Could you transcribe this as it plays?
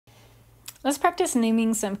Let's practice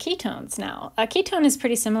naming some ketones now. A ketone is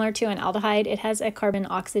pretty similar to an aldehyde. It has a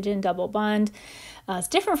carbon-oxygen double bond. It's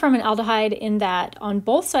different from an aldehyde in that on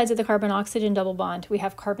both sides of the carbon-oxygen double bond, we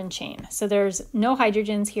have carbon chain. So there's no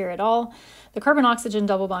hydrogens here at all. The carbon-oxygen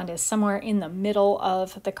double bond is somewhere in the middle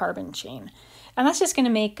of the carbon chain. And that's just going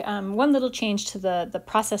to make one little change to the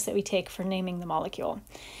process that we take for naming the molecule.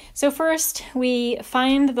 So first, we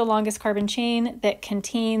find the longest carbon chain that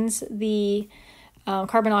contains the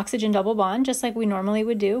carbon-oxygen double bond, just like we normally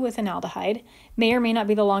would do with an aldehyde. May or may not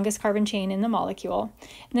be the longest carbon chain in the molecule.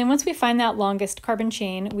 And then once we find that longest carbon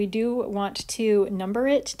chain, we do want to number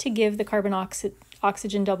it to give the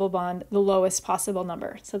carbon-oxygen double bond the lowest possible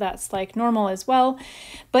number. So that's like normal as well,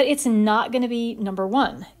 but it's not going to be number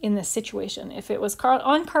 1 in this situation. If it was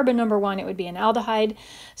on carbon number 1, it would be an aldehyde.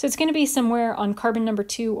 So it's going to be somewhere on carbon number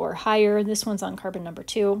 2 or higher. This one's on carbon number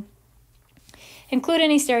 2. Include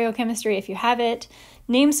any stereochemistry if you have it,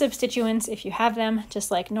 name substituents if you have them,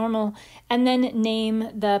 just like normal, and then name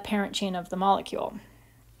the parent chain of the molecule.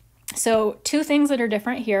 So 2 things that are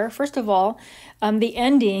different here. First of all, the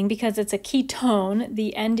ending, because it's a ketone,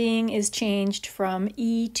 the ending is changed from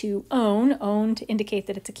E to -one to indicate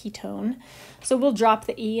that it's a ketone. So we'll drop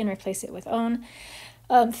the E and replace it with -one.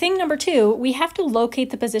 Thing number 2, we have to locate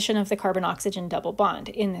the position of the carbon-oxygen double bond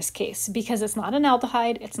in this case, because it's not an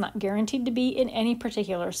aldehyde, it's not guaranteed to be in any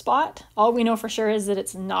particular spot. All we know for sure is that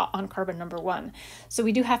it's not on carbon number 1. So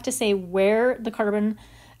we do have to say where the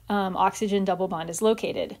carbon-oxygen double bond is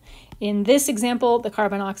located. In this example, the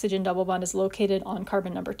carbon-oxygen double bond is located on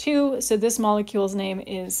carbon number 2, so this molecule's name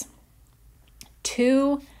is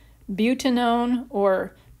 2-butanone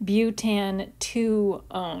or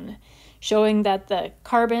butan-2-one. Showing that the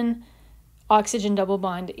carbon-oxygen double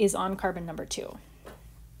bond is on carbon number 2.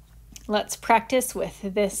 Let's practice with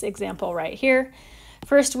this example right here.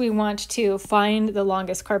 First, we want to find the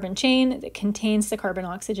longest carbon chain that contains the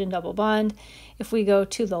carbon-oxygen double bond. If we go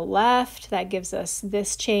to the left, that gives us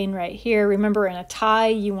this chain right here. Remember, in a tie,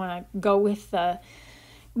 you want to go with the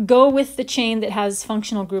chain that has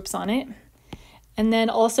functional groups on it. And then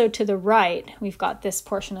also to the right, we've got this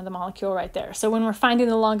portion of the molecule right there. So when we're finding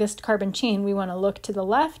the longest carbon chain, we want to look to the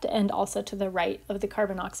left and also to the right of the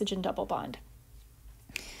carbon-oxygen double bond.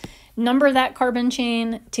 Number that carbon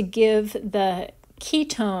chain to give the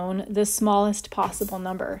ketone the smallest possible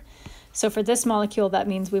number. So for this molecule, that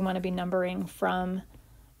means we want to be numbering from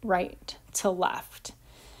right to left.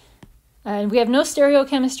 And we have no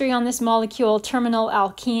stereochemistry on this molecule. Terminal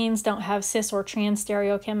alkenes don't have cis or trans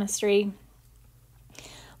stereochemistry.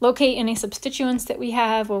 Locate any substituents that we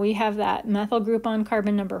have. Well, we have that methyl group on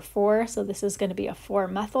carbon number 4, so this is going to be a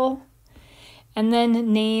 4-methyl. And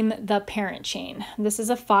then name the parent chain. This is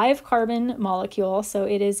a 5-carbon molecule, so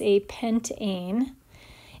it is a pentane,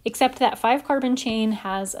 except that 5-carbon chain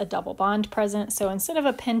has a double bond present, so instead of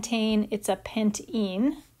a pentane, it's a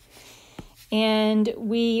pentene. And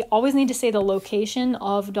we always need to say the location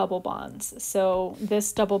of double bonds. So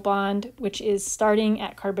this double bond, which is starting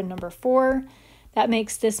at carbon number 4, that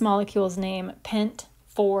makes this molecule's name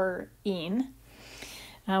pent-4-ene.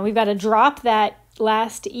 We've got to drop that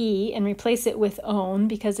last E and replace it with -one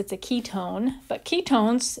because it's a ketone. But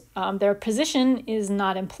ketones, their position is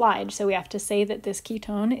not implied. So we have to say that this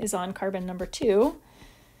ketone is on carbon number 2.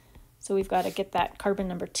 So we've got to get that carbon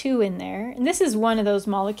number 2 in there. And this is one of those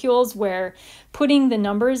molecules where putting the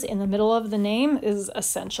numbers in the middle of the name is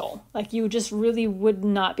essential. Like you just really would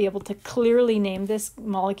not be able to clearly name this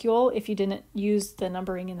molecule if you didn't use the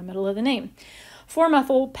numbering in the middle of the name.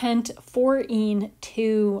 4-methyl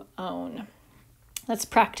pent-4-ene-2-one. Let's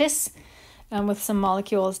practice with some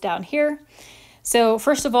molecules down here. So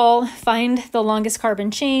first of all, find the longest carbon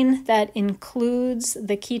chain that includes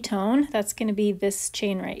the ketone. That's going to be this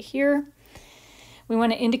chain right here. We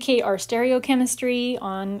want to indicate our stereochemistry.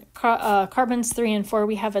 On carbons 3 and 4,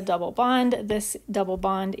 we have a double bond. This double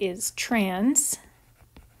bond is trans.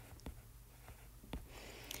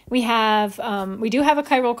 We do have a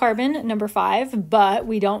chiral carbon, number 5, but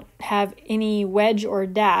we don't have any wedge or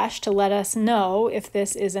dash to let us know if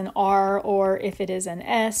this is an R or if it is an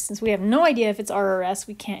S. Since we have no idea if it's R or S,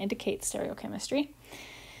 we can't indicate stereochemistry.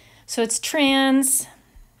 So it's trans.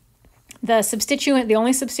 The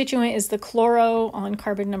only substituent is the chloro on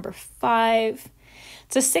carbon number 5.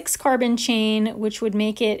 It's a 6-carbon chain, which would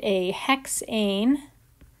make it a hexane,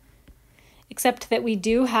 except that we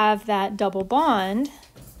do have that double bond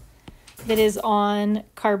that is on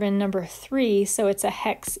carbon number 3, so it's a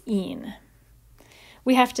hexene.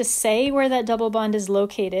 We have to say where that double bond is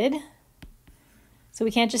located. So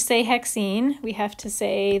we can't just say hexene. We have to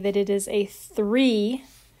say that it is a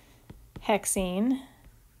 3-hexene.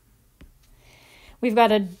 we've got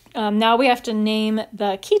to, now we have to name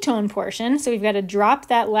the ketone portion. So we've got to drop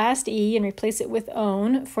that last E and replace it with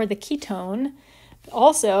 -one for the ketone.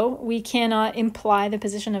 Also, we cannot imply the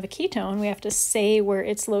position of a ketone. We have to say where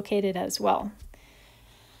it's located as well.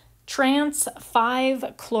 Trans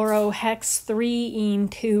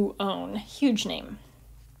 5-chlorohex-3-ene-2-one, huge name.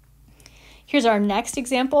 Here's our next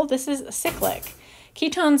example. This is cyclic.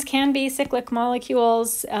 Ketones can be cyclic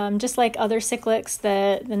molecules, just like other cyclics.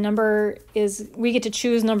 The number is, we get to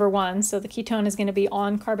choose number 1, so the ketone is going to be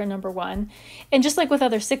on carbon number 1. And just like with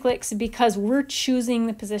other cyclics, because we're choosing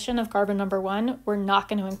the position of carbon number 1, we're not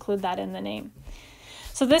going to include that in the name.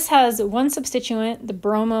 So this has one substituent, the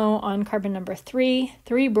bromo on carbon number 3,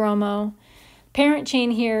 3-bromo. Parent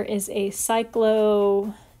chain here is a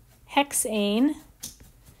cyclohexane.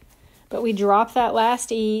 But we drop that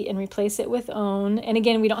last E and replace it with -one. And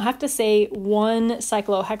again, we don't have to say 1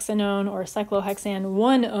 cyclohexanone or cyclohexane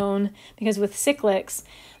 1-one, because with cyclics,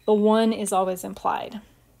 the 1 is always implied.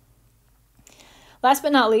 Last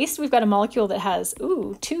but not least, we've got a molecule that has,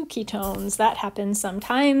 2 ketones. That happens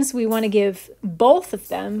sometimes. We want to give both of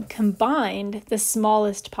them combined the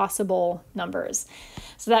smallest possible numbers.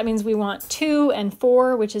 So that means we want 2 and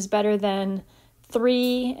 4, which is better than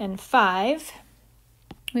 3 and 5.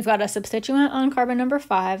 We've got a substituent on carbon number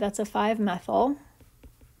 5. That's a 5-methyl.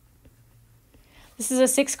 This is a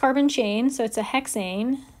 6-carbon chain, so it's a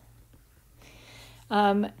hexane.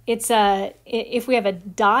 If we have a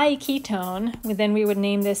diketone, then we would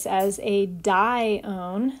name this as a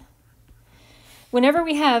dione. Whenever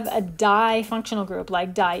we have a di-functional group,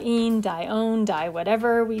 like diene, dione, di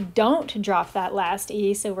whatever, we don't drop that last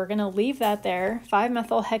E, so we're going to leave that there.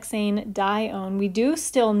 5-methylhexane dione. We do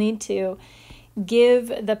still need to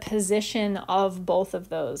give the position of both of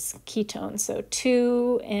those ketones, so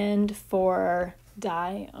 2 and 4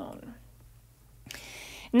 dione.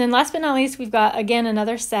 And then last but not least, we've got, again,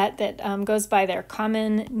 another set that goes by their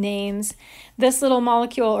common names. This little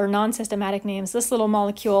molecule, or non-systematic names, this little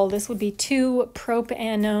molecule, this would be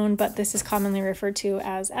 2-propanone, but this is commonly referred to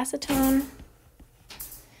as acetone.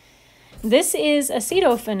 This is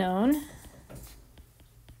acetophenone,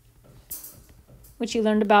 which you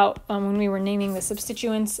learned about when we were naming the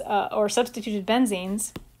substituents or substituted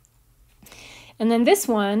benzenes. And then this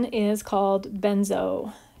one is called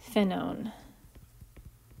benzophenone.